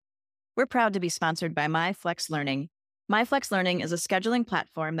We're proud to be sponsored by MyFlex Learning. MyFlex Learning is a scheduling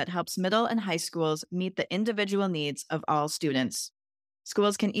platform that helps middle and high schools meet the individual needs of all students.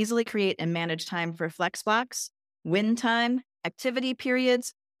 Schools can easily create and manage time for flex blocks, win time, activity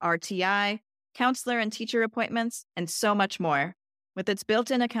periods, RTI, counselor and teacher appointments, and so much more. With its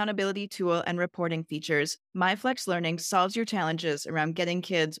built-in accountability tool and reporting features, MyFlex Learning solves your challenges around getting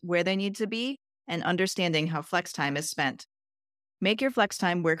kids where they need to be and understanding how flex time is spent. Make your flex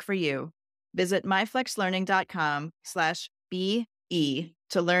time work for you. Visit myflexlearning.com/BE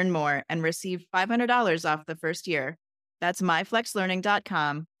to learn more and receive $500 off the first year. That's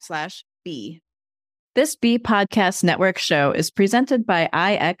myflexlearning.com/B. This B Podcast Network show is presented by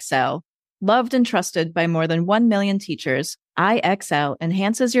IXL. Loved and trusted by more than 1 million teachers, IXL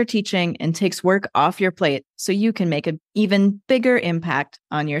enhances your teaching and takes work off your plate so you can make an even bigger impact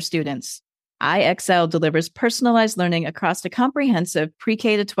on your students. IXL delivers personalized learning across a comprehensive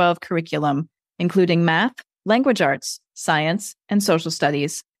pre-K to 12 curriculum, including math, language arts, science, and social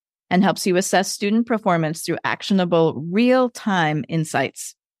studies, and helps you assess student performance through actionable, real-time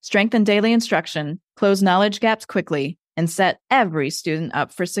insights. Strengthen daily instruction, close knowledge gaps quickly, and set every student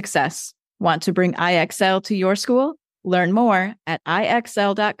up for success. Want to bring IXL to your school? Learn more at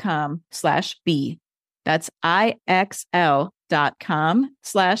ixl.com/B. That's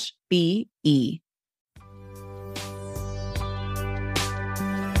ixl.com/BE.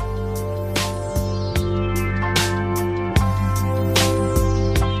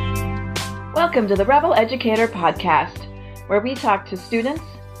 Welcome to the Rebel Educator Podcast, where we talk to students,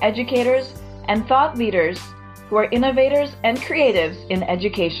 educators, and thought leaders who are innovators and creatives in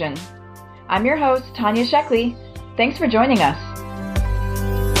education. I'm your host, Tanya Sheckley. Thanks for joining us.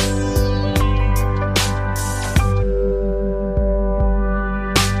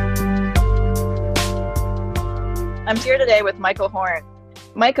 I'm here today with Michael Horn.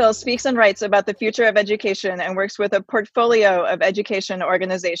 Michael speaks and writes about the future of education and works with a portfolio of education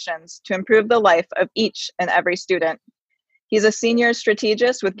organizations to improve the life of each and every student. He's a senior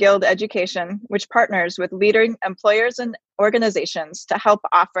strategist with Guild Education, which partners with leading employers and organizations to help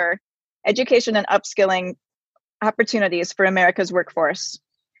offer education and upskilling opportunities for America's workforce.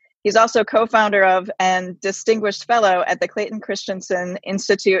 He's also co-founder of and distinguished fellow at the Clayton Christensen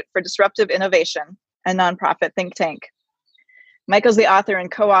Institute for Disruptive Innovation, a nonprofit think tank. Michael's the author and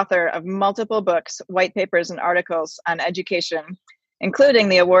co-author of multiple books, white papers, and articles on education, including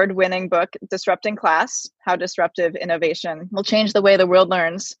the award-winning book, Disrupting Class, How Disruptive Innovation Will Change the Way the World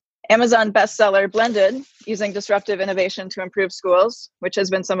Learns, Amazon bestseller, Blended, Using Disruptive Innovation to Improve Schools, which has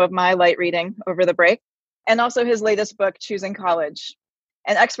been some of my light reading over the break, and also his latest book, Choosing College.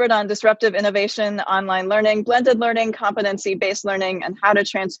 An expert on disruptive innovation, online learning, blended learning, competency-based learning, and how to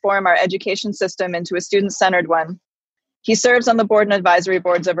transform our education system into a student-centered one. He serves on the board and advisory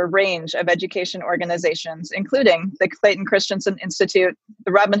boards of a range of education organizations, including the Clayton Christensen Institute,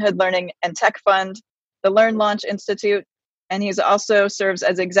 the Robin Hood Learning and Tech Fund, the Learn Launch Institute, and he's also serves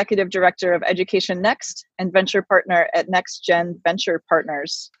as executive director of Education Next and venture partner at Next Gen Venture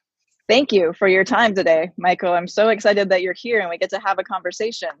Partners. Thank you for your time today, Michael. I'm so excited that you're here and we get to have a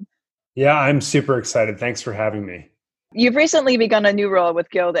conversation. Yeah, I'm super excited. Thanks for having me. You've recently begun a new role with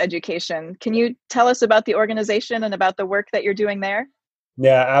Guild Education. Can you tell us about the organization and about the work that you're doing there?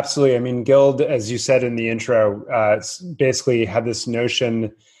 Yeah, absolutely. I mean, Guild, as you said in the intro, basically had this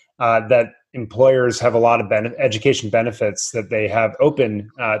notion that employers have a lot of education benefits that they have open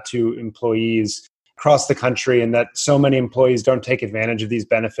to employees across the country, and that so many employees don't take advantage of these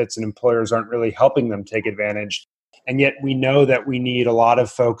benefits and employers aren't really helping them take advantage. And yet we know that we need a lot of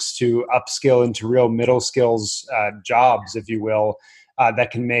folks to upskill into real middle skills jobs, if you will,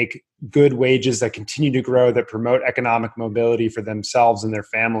 that can make good wages, that continue to grow, that promote economic mobility for themselves and their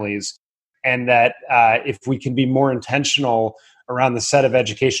families. And that if we can be more intentional around the set of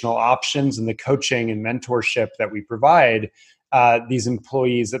educational options and the coaching and mentorship that we provide these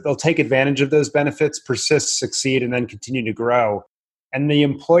employees, that they'll take advantage of those benefits, persist, succeed, and then continue to grow. And the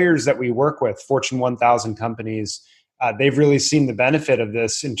employers that we work with, Fortune 1000 companies, they've really seen the benefit of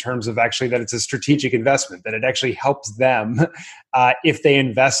this in terms of actually that it's a strategic investment, that it actually helps them if they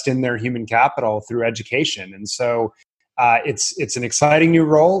invest in their human capital through education. And so it's an exciting new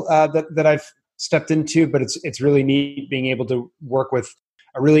role that I've stepped into, but it's really neat being able to work with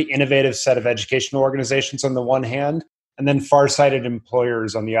a really innovative set of educational organizations on the one hand, and then far-sighted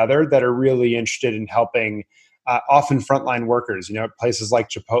employers on the other that are really interested in helping often frontline workers, at places like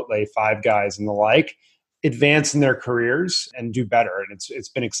Chipotle, Five Guys, and the like, advance in their careers and do better. And it's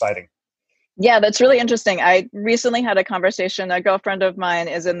been exciting. Yeah, that's really interesting. I recently had a conversation. A girlfriend of mine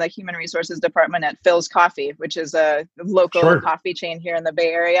is in the human resources department at Phil's Coffee, which is a local coffee chain here in the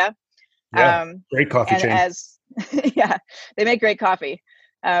Bay Area. Yeah, great coffee And chain. as, yeah, they make great coffee.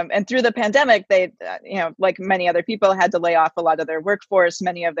 And through the pandemic, they, like many other people, had to lay off a lot of their workforce.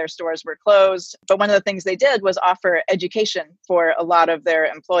 Many of their stores were closed. But one of the things they did was offer education for a lot of their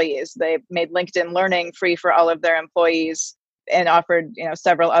employees. They made LinkedIn Learning free for all of their employees and offered,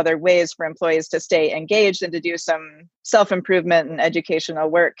 several other ways for employees to stay engaged and to do some self-improvement and educational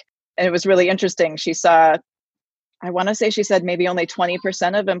work. And it was really interesting. I want to say she said maybe only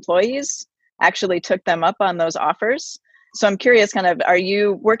 20% of employees actually took them up on those offers. So I'm curious, are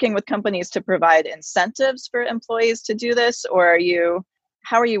you working with companies to provide incentives for employees to do this, or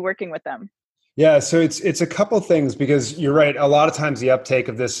how are you working with them? Yeah, so it's a couple things, because you're right. A lot of times the uptake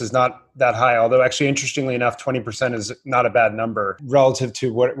of this is not that high, although actually, interestingly enough, 20% is not a bad number relative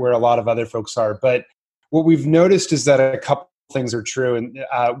to where a lot of other folks are. But what we've noticed is that a couple things are true. And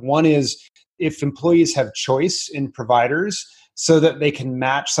one is, if employees have choice in providers, so that they can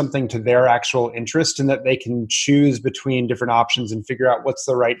match something to their actual interest and that they can choose between different options and figure out what's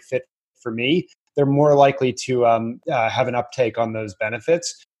the right fit for me, they're more likely to have an uptake on those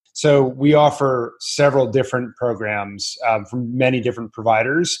benefits. So we offer several different programs from many different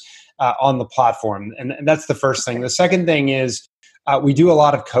providers on the platform. And that's the first thing. The second thing is we do a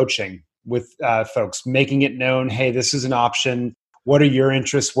lot of coaching with folks, making it known, hey, this is an option. What are your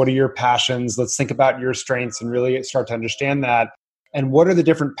interests? What are your passions? Let's think about your strengths and really start to understand that. And what are the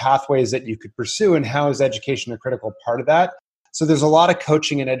different pathways that you could pursue, and how is education a critical part of that? So there's a lot of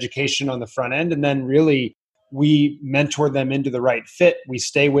coaching and education on the front end. And then really, we mentor them into the right fit. We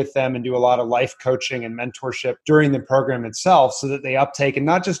stay with them and do a lot of life coaching and mentorship during the program itself, so that they uptake, and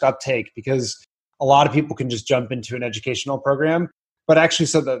not just uptake, because a lot of people can just jump into an educational program, but actually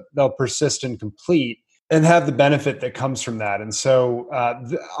so that they'll persist and complete and have the benefit that comes from that. And so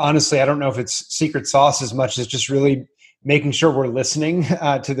honestly, I don't know if it's secret sauce as much as just really making sure we're listening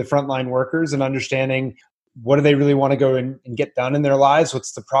to the frontline workers and understanding what do they really want to go and get done in their lives,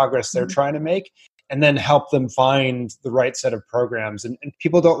 what's the progress they're trying to make, and then help them find the right set of programs. And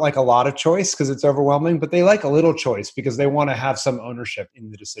people don't like a lot of choice because it's overwhelming, but they like a little choice because they want to have some ownership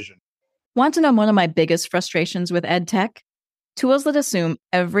in the decision. Want to know one of my biggest frustrations with ed tech? Tools that assume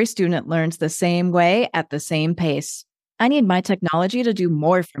every student learns the same way at the same pace. I need my technology to do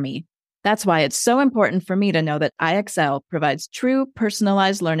more for me. That's why it's so important for me to know that IXL provides true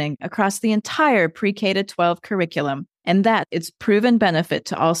personalized learning across the entire pre-K to 12 curriculum, and that its proven benefit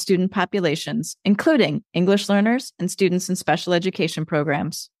to all student populations, including English learners and students in special education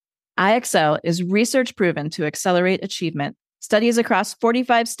programs. IXL is research proven to accelerate achievement. Studies across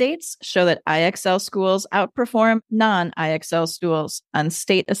 45 states show that IXL schools outperform non-IXL schools on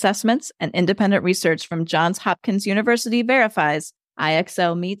state assessments, and independent research from Johns Hopkins University verifies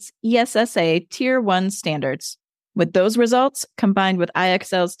IXL meets ESSA Tier 1 standards. With those results, combined with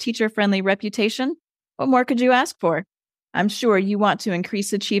IXL's teacher-friendly reputation, what more could you ask for? I'm sure you want to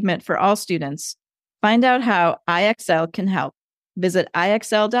increase achievement for all students. Find out how IXL can help. Visit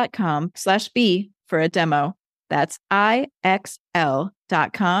IXL.com/B for a demo. That's IXL.com/BE.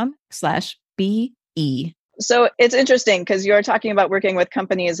 So it's interesting because you're talking about working with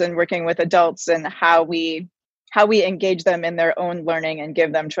companies and working with adults and how we engage them in their own learning and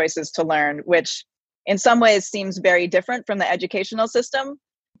give them choices to learn, which in some ways seems very different from the educational system,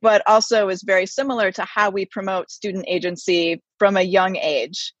 but also is very similar to how we promote student agency from a young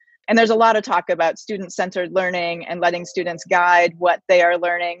age. And there's a lot of talk about student-centered learning and letting students guide what they are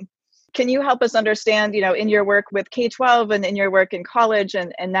learning. Can you help us understand, in your work with K-12 and in your work in college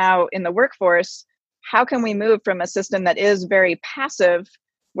and now in the workforce, how can we move from a system that is very passive,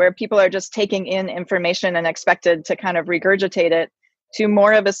 where people are just taking in information and expected to kind of regurgitate it, to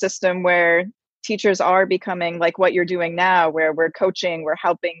more of a system where teachers are becoming like what you're doing now, where we're coaching, we're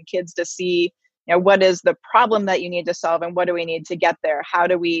helping kids to see, what is the problem that you need to solve and what do we need to get there? How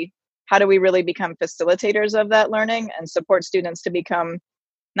do we really become facilitators of that learning and support students to become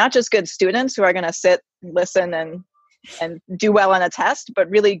not just good students who are going to sit, listen, and do well on a test, but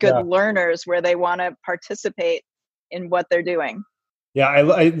really good learners where they want to participate in what they're doing? Yeah,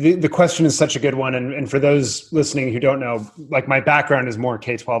 the question is such a good one. And for those listening who don't know, like my background is more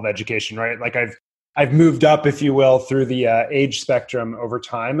K-12 education, right? Like I've moved up, if you will, through the age spectrum over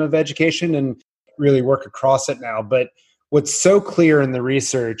time of education and really work across it now. But what's so clear in the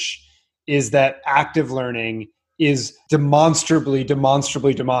research is that active learning is demonstrably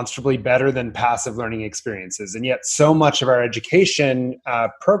better than passive learning experiences. And yet so much of our education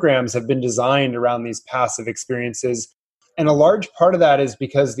programs have been designed around these passive experiences. And a large part of that is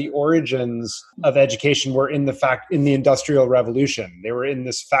because the origins of education were in the Industrial Revolution. They were in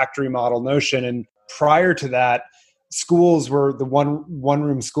this factory model notion. And prior to that, schools were the one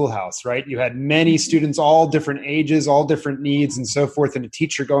room schoolhouse, right? You had many students, all different ages, all different needs and so forth, and a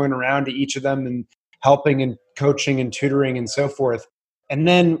teacher going around to each of them and helping and coaching and tutoring and so forth. And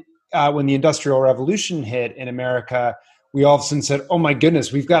then when the Industrial Revolution hit in America, we all of a sudden said, oh my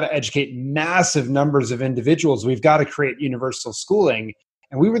goodness, we've got to educate massive numbers of individuals. We've got to create universal schooling.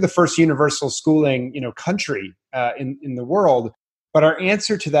 And we were the first universal schooling, country in the world. But our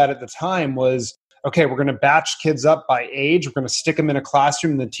answer to that at the time was, okay, we're going to batch kids up by age. We're going to stick them in a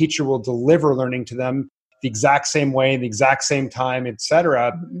classroom. And the teacher will deliver learning to them the exact same way, the exact same time, et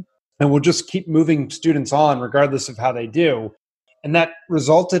cetera. And we'll just keep moving students on regardless of how they do. And that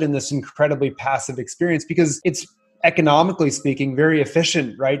resulted in this incredibly passive experience because it's, economically speaking, very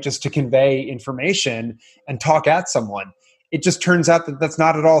efficient, right? Just to convey information and talk at someone. It just turns out that that's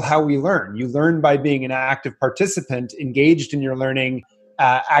not at all how we learn. You learn by being an active participant, engaged in your learning,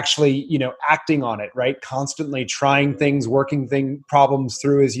 actually, acting on it, right? Constantly trying things, working problems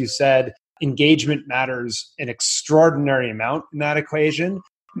through, as you said. Engagement matters an extraordinary amount in that equation.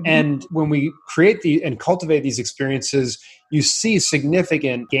 Mm-hmm. And when we create and cultivate these experiences, you see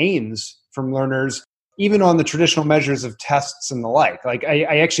significant gains from learners, even on the traditional measures of tests and the like. Like,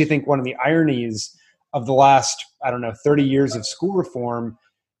 I actually think one of the ironies of the last, 30 years of school reform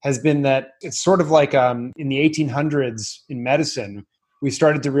has been that it's sort of like in the 1800s in medicine, we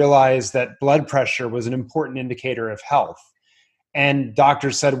started to realize that blood pressure was an important indicator of health. And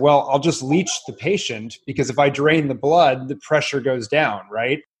doctors said, well, I'll just leach the patient because if I drain the blood, the pressure goes down,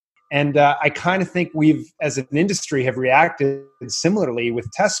 right? And I kind of think we've, as an industry, have reacted similarly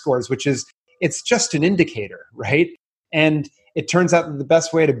with test scores, which is, it's just an indicator, right? And it turns out that the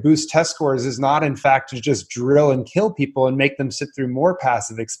best way to boost test scores is not, in fact, to just drill and kill people and make them sit through more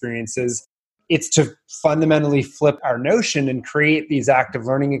passive experiences. It's to fundamentally flip our notion and create these active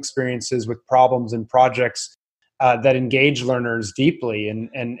learning experiences with problems and projects that engage learners deeply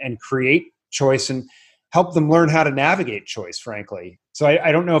and create choice and help them learn how to navigate choice, frankly. So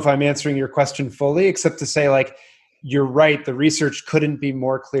I don't know if I'm answering your question fully, except to say, like, you're right, the research couldn't be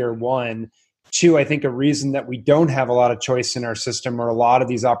more clear, one. Two, I think a reason that we don't have a lot of choice in our system or a lot of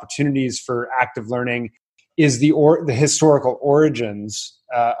these opportunities for active learning is the historical origins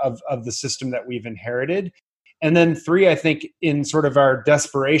of the system that we've inherited. And then three, I think in sort of our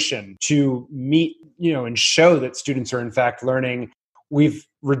desperation to meet, and show that students are in fact learning, we've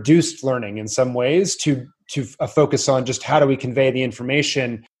reduced learning in some ways to a focus on just how do we convey the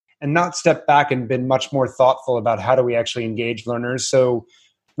information and not step back and been much more thoughtful about how do we actually engage learners. So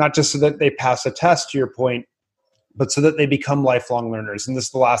not just so that they pass a test, to your point, but so that they become lifelong learners. And this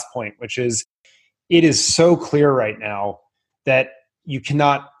is the last point, which is, it is so clear right now that you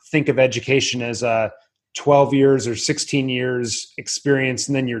cannot think of education as a 12 years or 16 years experience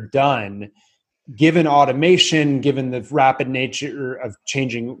and then you're done. Given automation, given the rapid nature of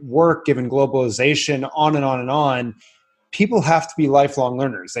changing work, given globalization, on and on and on, people have to be lifelong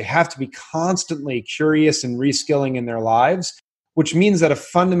learners. They have to be constantly curious and reskilling in their lives, which means that a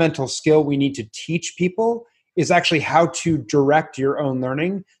fundamental skill we need to teach people is actually how to direct your own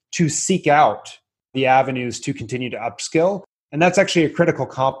learning, to seek out the avenues to continue to upskill. And that's actually a critical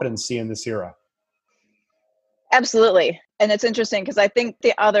competency in this era. Absolutely. And it's interesting because I think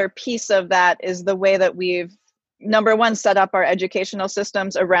the other piece of that is the way that we've, number one, set up our educational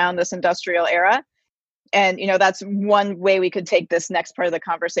systems around this industrial era. And, that's one way we could take this next part of the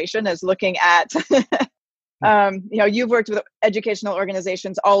conversation, is looking at, you've worked with educational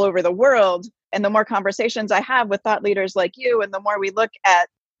organizations all over the world. And the more conversations I have with thought leaders like you, and the more we look at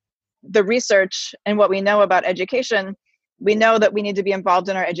the research and what we know about education, we know that we need to be involved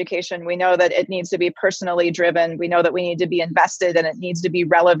in our education. We know that it needs to be personally driven. We know that we need to be invested and it needs to be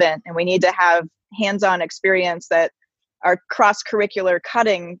relevant. And we need to have hands-on experience that are cross-curricular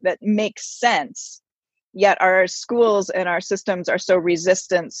cutting that makes sense. Yet our schools and our systems are so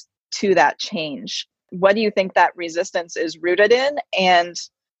resistant to that change. What do you think that resistance is rooted in? And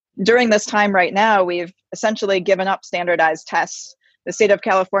during this time right now, we've essentially given up standardized tests. The state of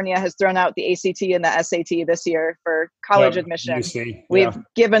California has thrown out the ACT and the SAT this year for college admission. We've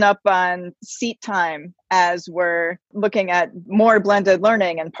given up on seat time as we're looking at more blended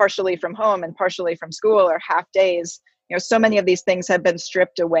learning and partially from home and partially from school or half days. So many of these things have been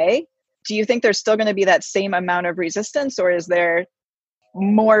stripped away. Do you think there's still going to be that same amount of resistance, or is there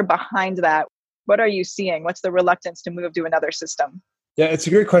more behind that? What are you seeing? What's the reluctance to move to another system? Yeah, it's a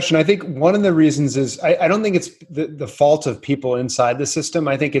great question. I think one of the reasons is, I don't think it's the fault of people inside the system.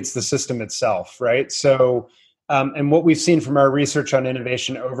 I think it's the system itself, right? So, and what we've seen from our research on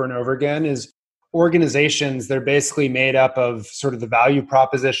innovation over and over again is organizations, they're basically made up of sort of the value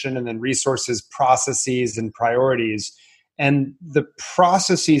proposition and then resources, processes, and priorities. And the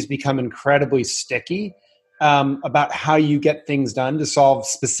processes become incredibly sticky about how you get things done to solve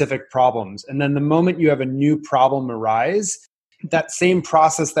specific problems. And then the moment you have a new problem arise, that same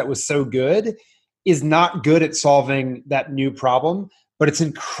process that was so good is not good at solving that new problem, but it's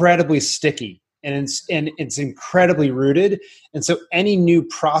incredibly sticky and it's incredibly rooted. And so any new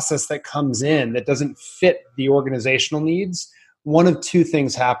process that comes in that doesn't fit the organizational needs, one of two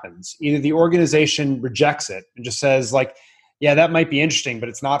things happens. Either the organization rejects it and just says like, yeah, that might be interesting, but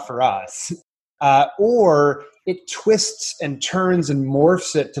it's not for us. Or it twists and turns and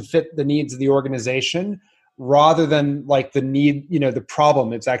morphs it to fit the needs of the organization rather than like the need, the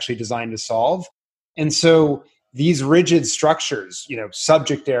problem it's actually designed to solve. And so these rigid structures,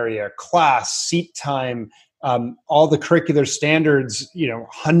 subject area, class, seat time, all the curricular standards,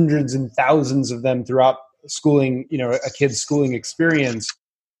 hundreds and thousands of them throughout schooling, a kid's schooling experience,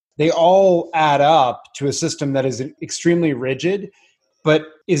 they all add up to a system that is extremely rigid, but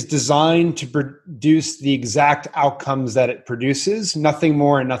is designed to produce the exact outcomes that it produces, nothing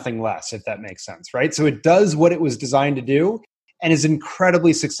more and nothing less, if that makes sense, right? So it does what it was designed to do and is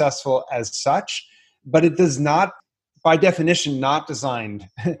incredibly successful as such, but it does not, by definition, not designed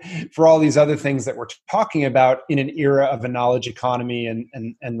for all these other things that we're talking about in an era of a knowledge economy and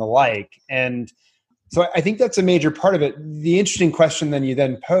the like. And so I think that's a major part of it. The interesting question then you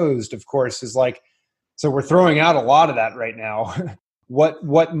then posed, of course, is like, so we're throwing out a lot of that right now.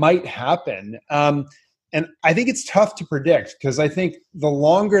 What might happen? And I think it's tough to predict because I think the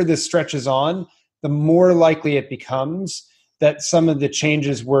longer this stretches on, the more likely it becomes that some of the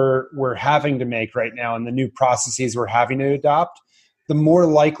changes we're having to make right now and the new processes we're having to adopt, the more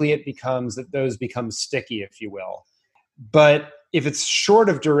likely it becomes that those become sticky, if you will. But if it's short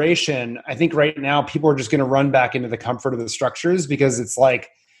of duration, I think right now people are just going to run back into the comfort of the structures because it's like,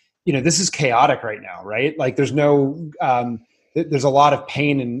 this is chaotic right now, right? Like there's a lot of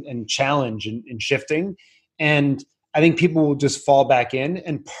pain and challenge in shifting. And I think people will just fall back in.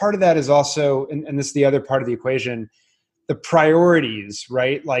 And part of that is also, and this is the other part of the equation, the priorities,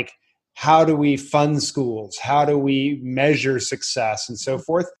 right? Like how do we fund schools? How do we measure success and so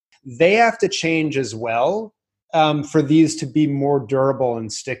forth? They have to change as well for these to be more durable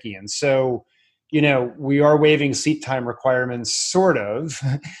and sticky. And so, we are waiving seat time requirements, sort of,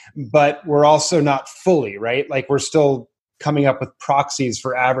 but we're also not fully, right? Like we're still coming up with proxies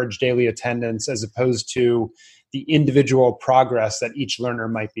for average daily attendance as opposed to the individual progress that each learner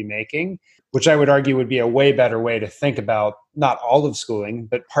might be making, which I would argue would be a way better way to think about not all of schooling,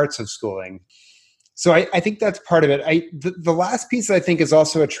 but parts of schooling. So I think that's part of it. The last piece I think is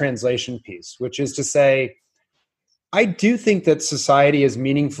also a translation piece, which is to say, I do think that society is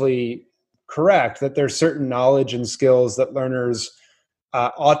meaningfully correct, that there's certain knowledge and skills that learners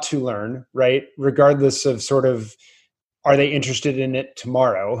ought to learn, right? Regardless of sort of, are they interested in it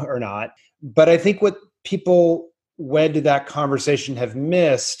tomorrow or not? But I think what people wed to that conversation have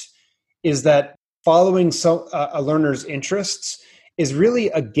missed is that following a learner's interests is really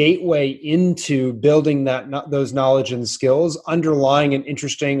a gateway into building those knowledge and skills underlying an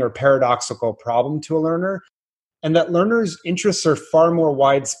interesting or paradoxical problem to a learner. And that learners' interests are far more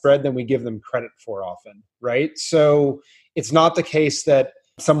widespread than we give them credit for often, right? So it's not the case that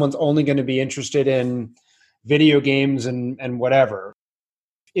someone's only going to be interested in video games and whatever.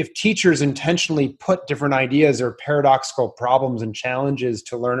 If teachers intentionally put different ideas or paradoxical problems and challenges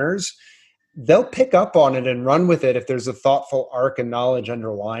to learners, they'll pick up on it and run with it if there's a thoughtful arc and knowledge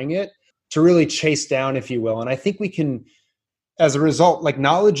underlying it to really chase down, if you will. And I think we can, as a result, like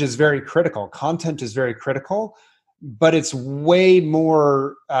knowledge is very critical, content is very critical, but it's way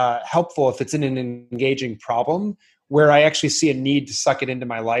more helpful if it's in an engaging problem where I actually see a need to suck it into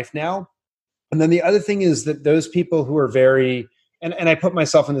my life now. And then the other thing is that those people who are very, and I put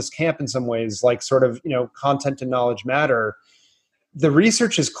myself in this camp in some ways, like sort of, content and knowledge matter. The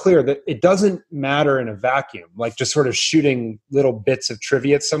research is clear that it doesn't matter in a vacuum, like just sort of shooting little bits of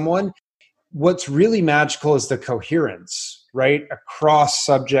trivia at someone. What's really magical is the coherence, right? Across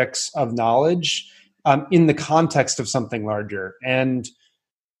subjects of knowledge in the context of something larger. And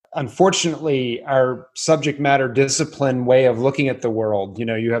unfortunately, our subject matter discipline way of looking at the world,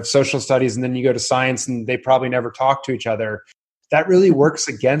 you have social studies and then you go to science and they probably never talk to each other. That really works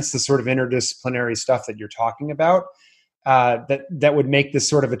against the sort of interdisciplinary stuff that you're talking about, that would make this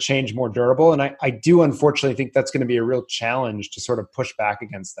sort of a change more durable. And I do unfortunately think that's going to be a real challenge to sort of push back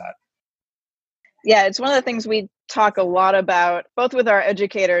against that. Yeah, it's one of the things we talk a lot about, both with our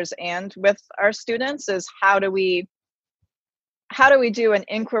educators and with our students, is how do we how do we do an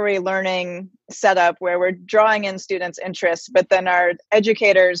inquiry learning setup where we're drawing in students' interests, but then our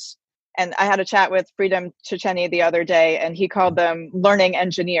educators, and I had a chat with Freedom Chicheni the other day, and he called them learning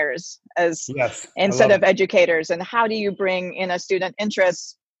engineers as instead of educators. And how do you bring in a student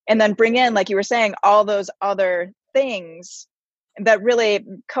interest and then bring in, like you were saying, all those other things that really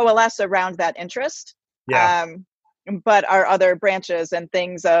coalesce around that interest? But our other branches and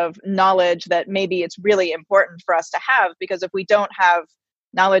things of knowledge that maybe it's really important for us to have, because if we don't have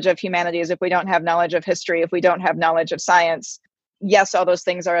knowledge of humanities, if we don't have knowledge of history, if we don't have knowledge of science, yes, all those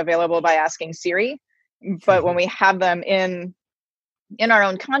things are available by asking Siri, but when we have them in our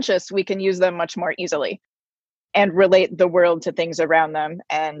own conscious, we can use them much more easily and relate the world to things around them,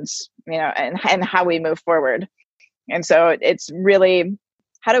 and and how we move forward. And so it's really,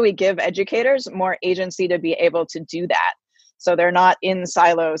 how do we give educators more agency to be able to do that? So they're not in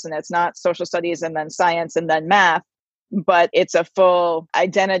silos, and it's not social studies and then science and then math, but it's a full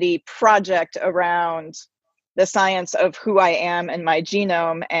identity project around the science of who I am and my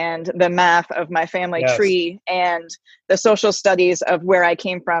genome, and the math of my family tree, and the social studies of where I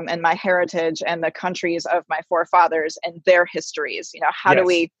came from and my heritage, and the countries of my forefathers and their histories.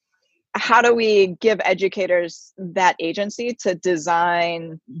 How do we give educators that agency to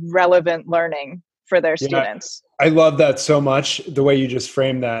design relevant learning for their students? I love that so much, the way you just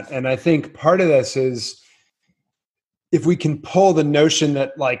framed that. And I think part of this is, if we can pull the notion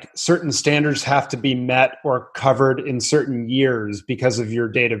that like certain standards have to be met or covered in certain years because of your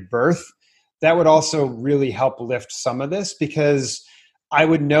date of birth, that would also really help lift some of this, because I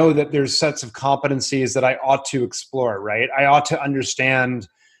would know that there's sets of competencies that I ought to explore, right? I ought to understand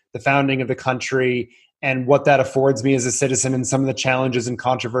the founding of the country and what that affords me as a citizen, and some of the challenges and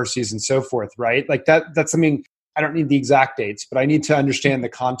controversies and so forth, right? Like that's something, I don't need the exact dates, but I need to understand the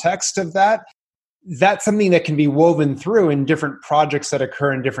context of that. That's something that can be woven through in different projects that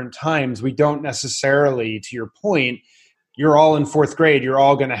occur in different times. We don't necessarily, to your point, you're all in fourth grade, you're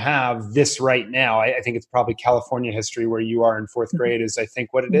all going to have this right now. I think it's probably California history where you are in fourth grade is, I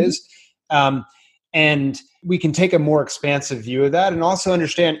think, what it is. And we can take a more expansive view of that, and also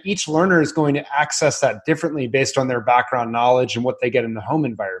understand each learner is going to access that differently based on their background knowledge and what they get in the home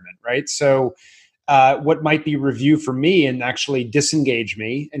environment, right? So what might be review for me and actually disengage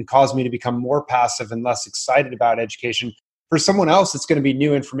me and cause me to become more passive and less excited about education, for someone else, it's going to be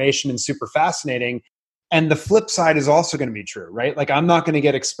new information and super fascinating. And the flip side is also going to be true, right? Like, I'm not going to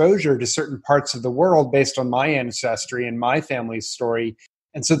get exposure to certain parts of the world based on my ancestry and my family's story.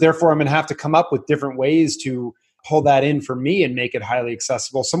 And so therefore, I'm going to have to come up with different ways to pull that in for me and make it highly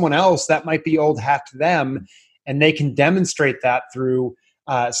accessible. Someone else, that might be old hat to them, and they can demonstrate that through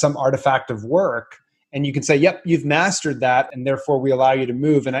some artifact of work. And you can say, yep, you've mastered that, and therefore we allow you to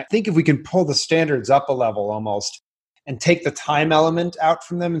move. And I think if we can pull the standards up a level almost and take the time element out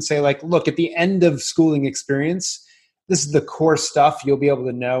from them and say, like, look, at the end of schooling experience, this is the core stuff you'll be able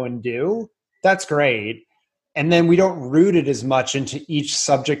to know and do. That's great. And then we don't root it as much into each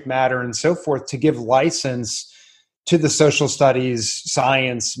subject matter and so forth to give license to the social studies,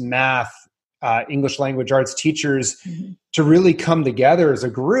 science, math, English language arts teachers to really come together as a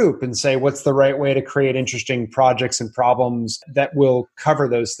group and say, what's the right way to create interesting projects and problems that will cover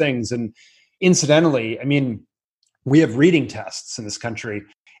those things? And incidentally, I mean, we have reading tests in this country.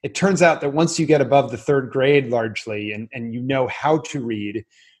 It turns out that once you get above the third grade largely, and you know how to read,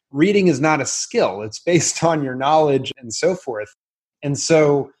 reading is not a skill. It's based on your knowledge and so forth. And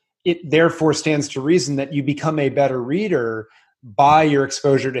so it therefore stands to reason that you become a better reader by your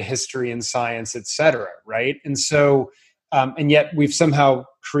exposure to history and science, et cetera, right? And so, and yet we've somehow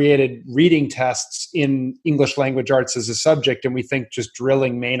created reading tests in English language arts as a subject, and we think just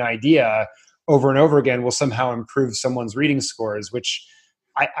drilling main idea over and over again will somehow improve someone's reading scores, which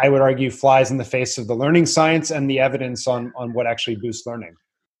I would argue flies in the face of the learning science and the evidence on what actually boosts learning.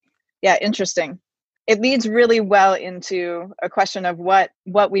 Yeah, interesting. It leads really well into a question of what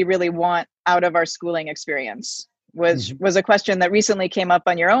we really want out of our schooling experience, was a question that recently came up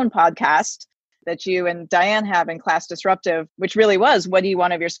on your own podcast that you and Diane have in Class Disruptive, which really was, what do you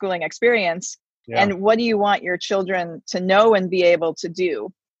want of your schooling experience? Yeah. And what do you want your children to know and be able to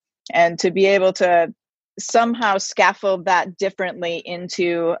do? And to be able to somehow scaffold that differently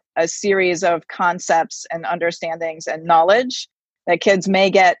into a series of concepts and understandings and knowledge that kids may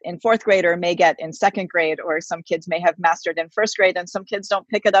get in fourth grade or may get in second grade, or some kids may have mastered in first grade and some kids don't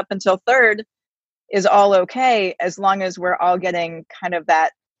pick it up until third, is all okay, as long as we're all getting kind of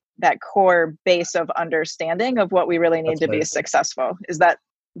that core base of understanding of what we really need to be successful. Is that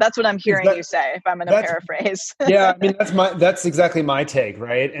That's what I'm hearing you say, if I'm going to paraphrase. Yeah, I mean, that's exactly my take,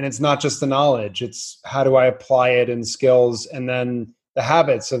 right? And it's not just the knowledge, it's how do I apply it in skills, and then the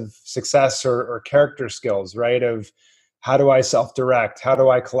habits of success or character skills, right? Of how do I self-direct? How do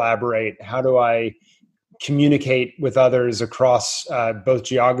I collaborate? How do I communicate with others across both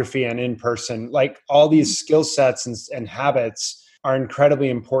geography and in person? Like all these skill sets and habits are incredibly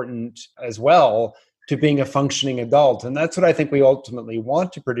important as well to being a functioning adult. And that's what I think we ultimately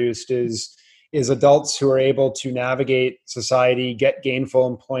want to produce is adults who are able to navigate society, get gainful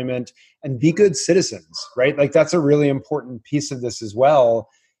employment, and be good citizens, right? Like that's a really important piece of this as well,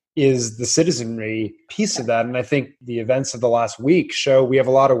 is the citizenry piece of that. And I think the events of the last week show we have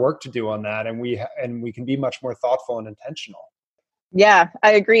a lot of work to do on that, and we can be much more thoughtful and intentional. Yeah,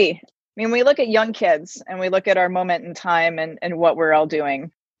 I agree. I mean, we look at young kids and we look at our moment in time and what we're all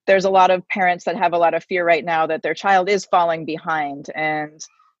doing. There's a lot of parents that have a lot of fear right now that their child is falling behind, and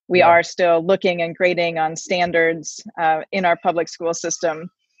we are still looking and grading on standards in our public school system.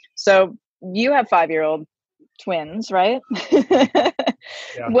 So you have 5-year-old twins, right?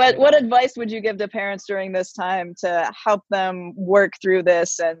 Yeah. What advice would you give to parents during this time to help them work through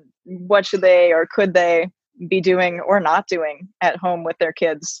this, and what should they or could they be doing or not doing at home with their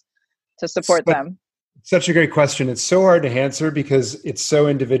kids to support them? Such a great question. It's so hard to answer because it's so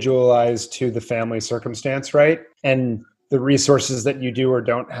individualized to the family circumstance, right? And the resources that you do or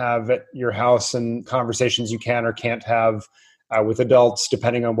don't have at your house, and conversations you can or can't have with adults,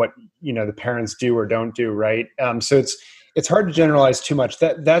 depending on what the parents do or don't do, right? So it's hard to generalize too much.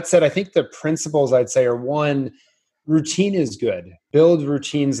 That said, I think the principles I'd say are: one, routine is good. Build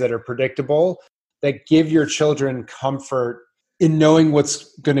routines that are predictable, that give your children comfort in knowing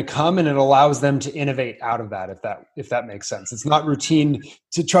what's going to come, and it allows them to innovate out of that, if that makes sense. It's not routine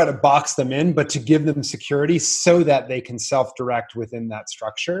to try to box them in, but to give them security so that they can self-direct within that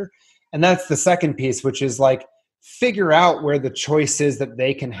structure. And that's the second piece, which is like figure out where the choice is that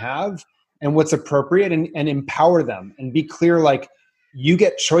they can have and what's appropriate, and empower them and be clear, like, you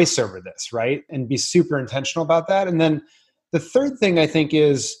get choice over this, right? And be super intentional about that. And then the third thing I think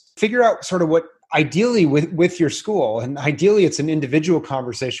is figure out sort of what, ideally with your school, and ideally it's an individual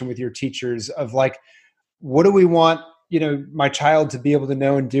conversation with your teachers of like, what do we want, my child to be able to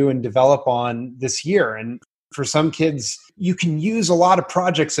know and do and develop on this year? And for some kids, you can use a lot of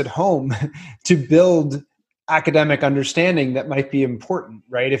projects at home to build academic understanding that might be important,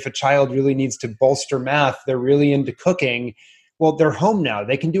 right? If a child really needs to bolster math, they're really into cooking. Well, they're home now.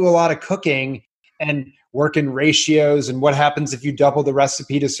 They can do a lot of cooking and work in ratios, and what happens if you double the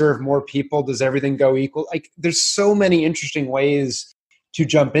recipe to serve more people? Does everything go equal? Like, there's so many interesting ways to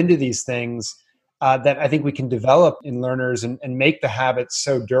jump into these things that I think we can develop in learners and make the habits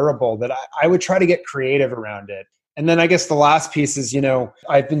so durable that I would try to get creative around it. And then I guess the last piece is,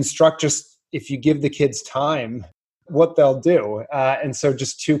 I've been struck just if you give the kids time, what they'll do. And so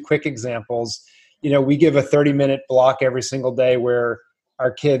just two quick examples. We give a 30-minute block every single day where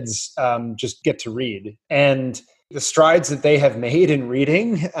our kids just get to read. And the strides that they have made in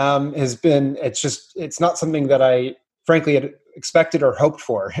reading has been, it's not something that I frankly had expected or hoped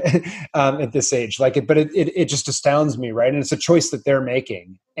for at this age. But it just astounds me, right? And it's a choice that they're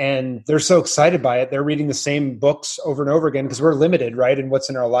making. And they're so excited by it. They're reading the same books over and over again because we're limited, right, in what's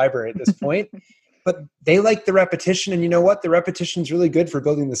in our library at this point. But they like the repetition. And you know what? The repetition is really good for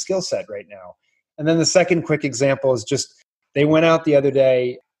building the skill set right now. And then the second quick example is just, they went out the other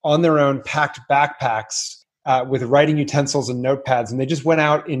day on their own, packed backpacks with writing utensils and notepads, and they just went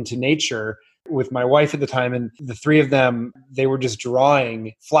out into nature with my wife at the time, and the three of them, they were just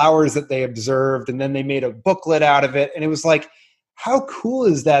drawing flowers that they observed, and then they made a booklet out of it. And it was like, how cool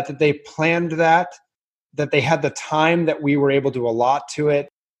is that they planned that they had the time that we were able to allot to it,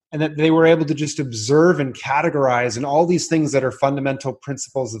 and that they were able to just observe and categorize and all these things that are fundamental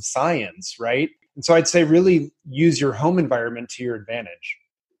principles of science, right? And so I'd say really use your home environment to your advantage.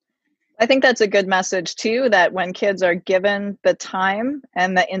 I think that's a good message too, that when kids are given the time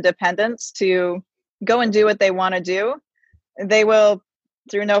and the independence to go and do what they want to do, they will,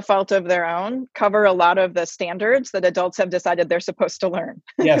 through no fault of their own, cover a lot of the standards that adults have decided they're supposed to learn.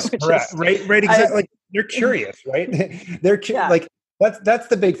 Yes, correct. Right, exactly. Like, they're curious, right? Like, that's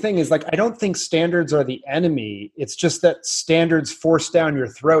the big thing is, like, I don't think standards are the enemy. It's just that standards forced down your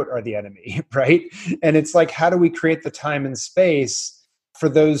throat are the enemy, right? And it's like, how do we create the time and space for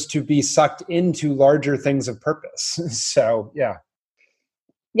those to be sucked into larger things of purpose? So, yeah.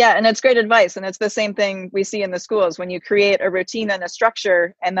 Yeah, and it's great advice. And it's the same thing we see in the schools. When you create a routine and a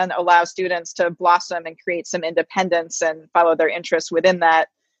structure and then allow students to blossom and create some independence and follow their interests within that,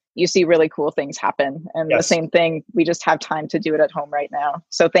 you see really cool things happen. And Yes. the same thing, we just have time to do it at home right now.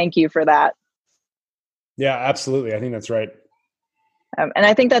 So thank you for that. Yeah, absolutely. I think that's right. And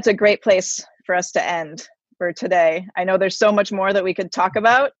I think that's a great place for us to end for today. I know there's so much more that we could talk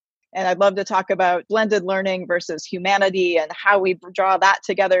about, and I'd love to talk about blended learning versus humanity and how we draw that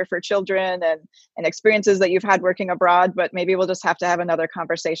together for children and experiences that you've had working abroad, but maybe we'll just have to have another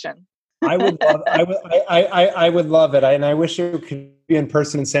conversation. I would love it. And I wish it could be in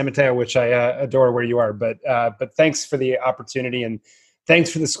person in San Mateo, which I adore where you are. But thanks for the opportunity, and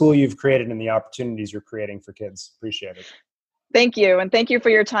thanks for the school you've created and the opportunities you're creating for kids. Appreciate it. Thank you. And thank you for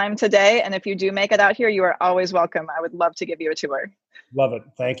your time today. And if you do make it out here, you are always welcome. I would love to give you a tour. Love it.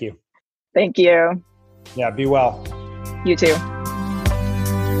 Thank you. Thank you. Yeah, be well. You too.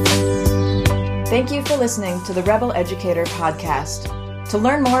 Thank you for listening to the Rebel Educator podcast. To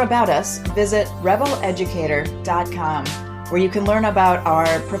learn more about us, visit rebeleducator.com, where you can learn about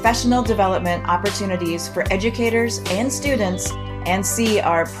our professional development opportunities for educators and students and see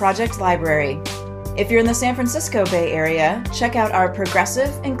our project library. If you're in the San Francisco Bay Area, check out our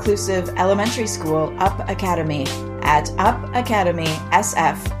progressive, inclusive elementary school, Up Academy, at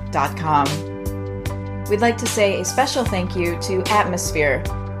upacademysf.com. We'd like to say a special thank you to Atmosphere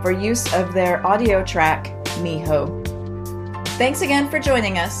for use of their audio track, Miho. Thanks again for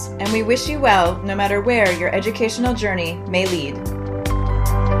joining us, and we wish you well no matter where your educational journey may lead.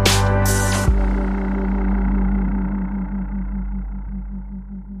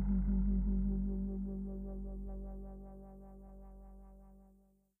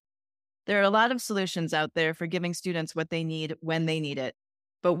 There are a lot of solutions out there for giving students what they need when they need it.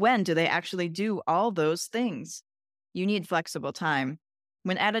 But when do they actually do all those things? You need flexible time.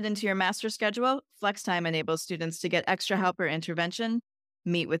 When added into your master schedule, FlexTime enables students to get extra help or intervention,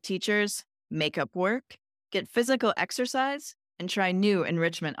 meet with teachers, make up work, get physical exercise, and try new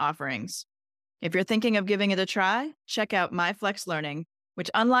enrichment offerings. If you're thinking of giving it a try, check out MyFlexLearning,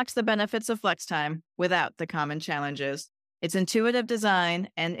 which unlocks the benefits of FlexTime without the common challenges. Its intuitive design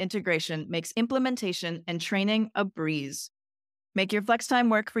and integration makes implementation and training a breeze. Make your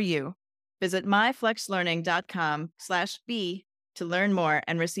FlexTime work for you. Visit myflexlearning.com/B to learn more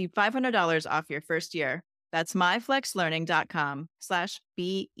and receive $500 off your first year. That's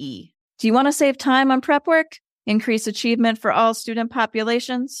myflexlearning.com/BE. Do you want to save time on prep work? Increase achievement for all student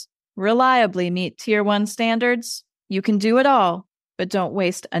populations? Reliably meet Tier 1 standards? You can do it all, but don't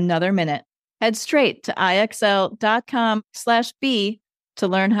waste another minute. Head straight to ixl.com/B to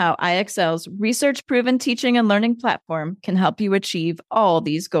learn how IXL's research-proven teaching and learning platform can help you achieve all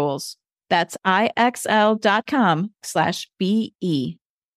these goals. That's ixl.com/BE.